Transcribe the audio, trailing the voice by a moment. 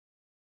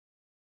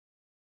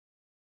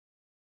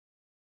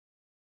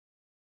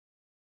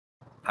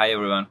Hi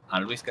everyone,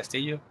 I'm Luis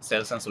Castillo,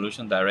 Sales and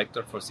Solution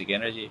Director for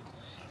Sigenergy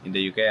in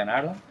the UK and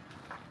Ireland.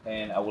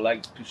 And I would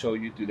like to show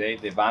you today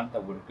the van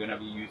that we're going to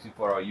be using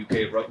for our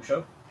UK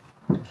Roadshow.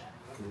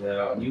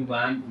 The new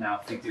van now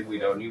fitted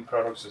with our new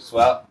products as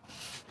well.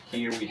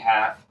 Here we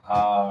have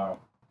our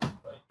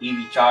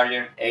EV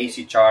Charger,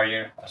 AC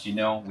Charger. As you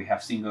know, we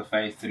have single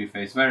phase,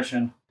 3-phase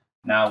version.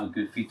 Now with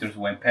good features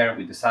when paired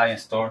with the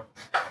SigenStor,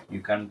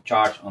 you can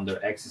charge under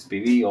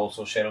XSPV,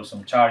 also schedule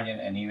some charging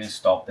and even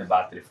stop the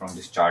battery from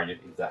discharging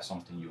if that's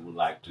something you would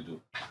like to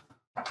do.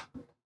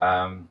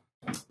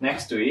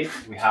 Next to it,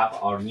 we have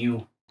our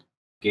new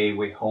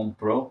Gateway Home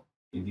Pro.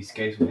 In this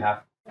case, we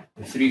have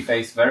the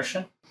 3-phase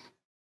version.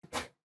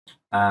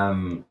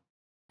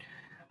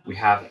 We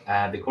have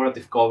a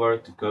decorative cover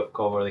to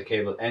cover the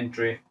cable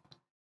entry.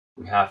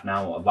 We have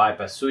now a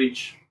bypass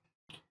switch.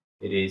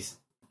 It is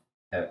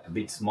a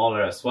bit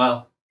smaller as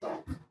well.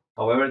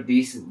 However,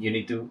 this you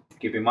need to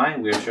keep in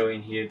mind. We are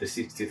showing here the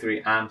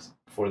 63 amps.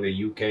 For the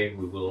UK,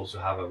 we will also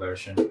have a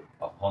version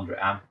of 100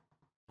 amp.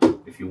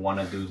 If you want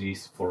to do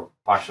this for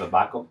partial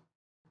backup,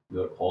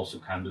 you also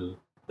can do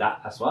that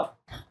as well.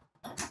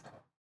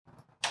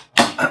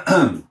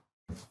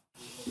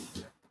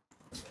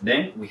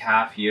 Then we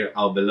have here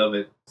our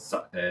beloved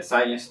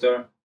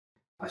SigenStor.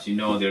 As you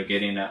know, they're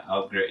getting an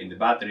upgrade in the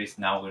batteries.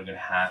 Now we're going to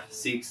have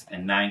 6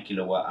 and 9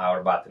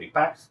 kilowatt-hour battery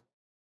packs.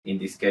 In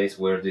this case,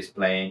 we're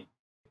displaying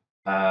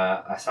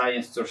a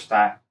SigenStor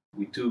stack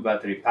with 2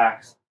 battery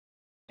packs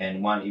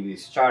and 1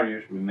 EV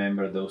charger.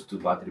 Remember, those 2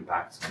 battery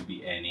packs could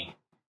be any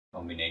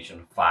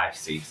combination of 5,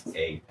 6,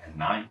 8, and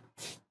 9.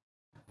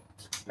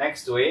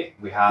 Next to it,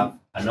 we have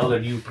another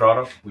new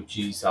product, which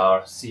is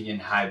our Sigen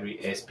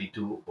Hybrid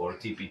SP2 or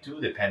TP2,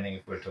 depending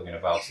if we're talking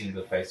about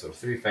single phase or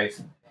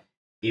 3-phase.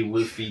 It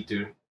will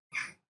feature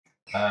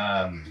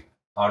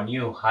our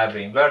new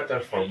hybrid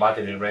inverter for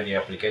battery-ready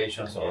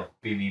applications or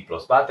PV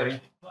plus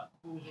battery.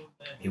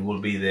 It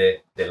will be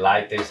the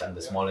lightest and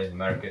the smallest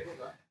market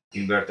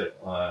inverter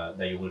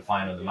that you will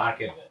find on the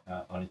market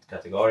on its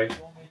category.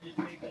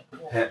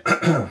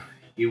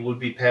 It will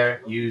be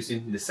paired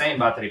using the same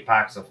battery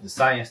packs of the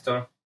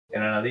SigenStor,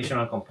 and an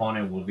additional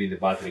component will be the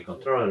battery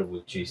controller,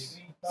 which is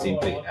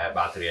simply a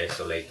battery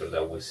isolator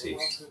that will sit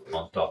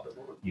on top of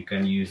it. You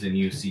can use the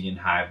new Sigen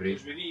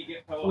Hybrid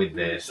with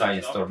the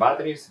SigenStor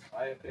batteries.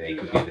 It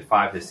could be the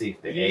 5, the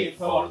 6, the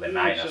 8, or the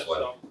 9 as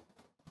well.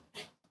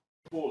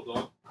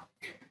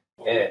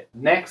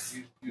 Next,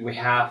 we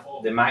have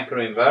the Micro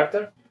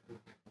Inverter,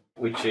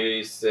 which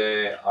is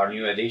our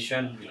new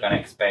addition. You can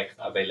expect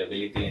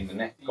availability in the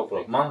next couple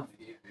of months.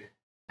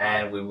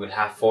 And we will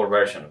have 4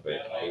 versions of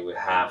it. We will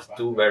have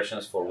 2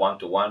 versions for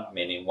 1-to-1,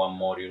 meaning 1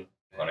 module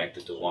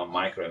connected to 1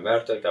 micro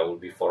inverter. That will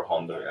be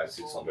 400 and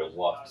 600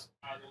 watts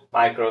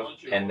micro.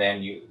 And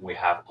then we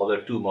have other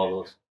 2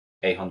 models,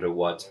 800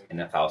 watts and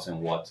 1000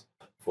 watts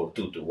for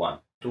 2-to-1.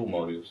 2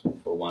 modules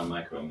for 1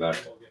 micro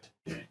inverter.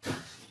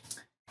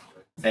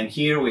 And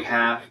here we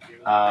have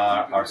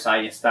our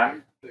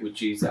SigenStack,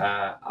 which is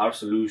our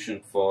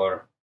solution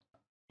for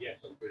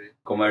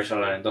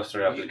commercial and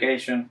industrial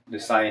application. The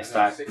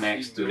SigenStack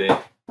next to the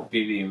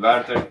PV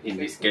inverter. In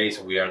this case,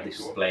 we are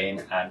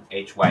displaying an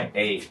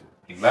HYA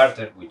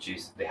inverter, which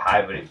is the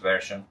hybrid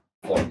version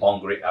for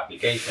on-grid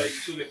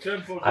applications.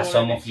 As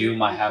some of you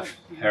might have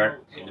heard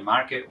in the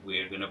market,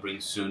 we're going to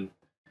bring soon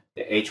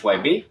the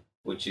HYB,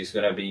 which is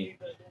going to be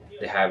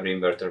the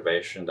hybrid inverter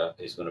version that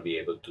is going to be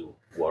able to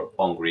work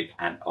on-grid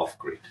and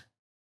off-grid.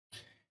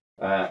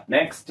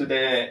 Next to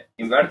the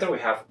inverter, we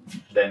have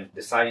then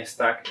the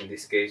SigenStack. In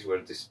this case,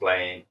 we're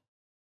displaying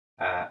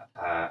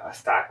a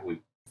stack with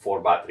 4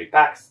 battery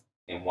packs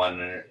and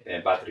 1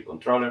 battery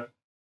controller.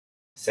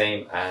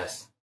 Same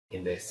as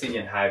in the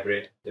Sigen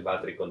Hybrid, the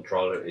battery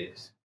controller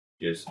is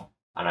just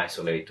an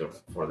isolator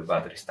for the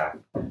battery stack,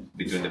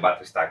 between the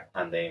battery stack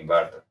and the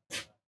inverter.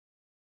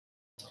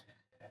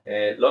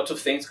 Lots of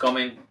things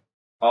coming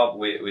up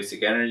with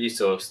Sigenergy,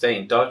 so stay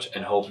in touch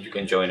and hope you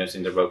can join us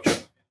in the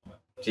roadshow.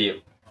 See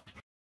you.